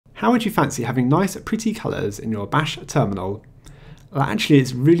How would you fancy having nice, pretty colours in your bash terminal? Well, actually,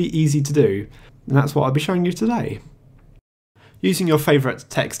 it's really easy to do, and that's what I'll be showing you today. Using your favourite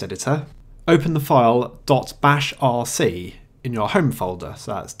text editor, open the file .bashrc in your home folder,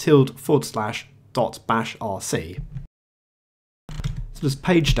 so that's /.bashrc. So just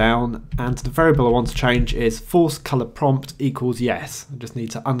page down, and the variable I want to change is force colour prompt equals yes. I just need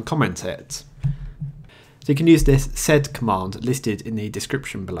to uncomment it. So you can use this sed command listed in the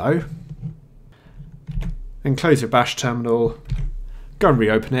description below. Then close your bash terminal, go and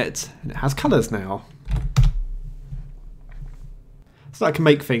reopen it, and it has colours now. So that can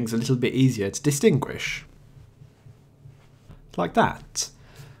make things a little bit easier to distinguish. Like that.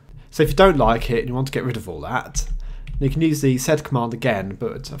 So if you don't like it and you want to get rid of all that, you can use the sed command again,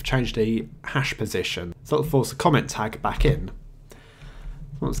 but I've changed the hash position, so it'll force the comment tag back in.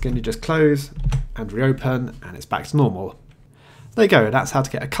 Once again, you just close and reopen, and it's back to normal. There you go, that's how to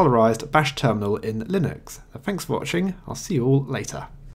get a colorized bash terminal in Linux. Thanks for watching, I'll see you all later.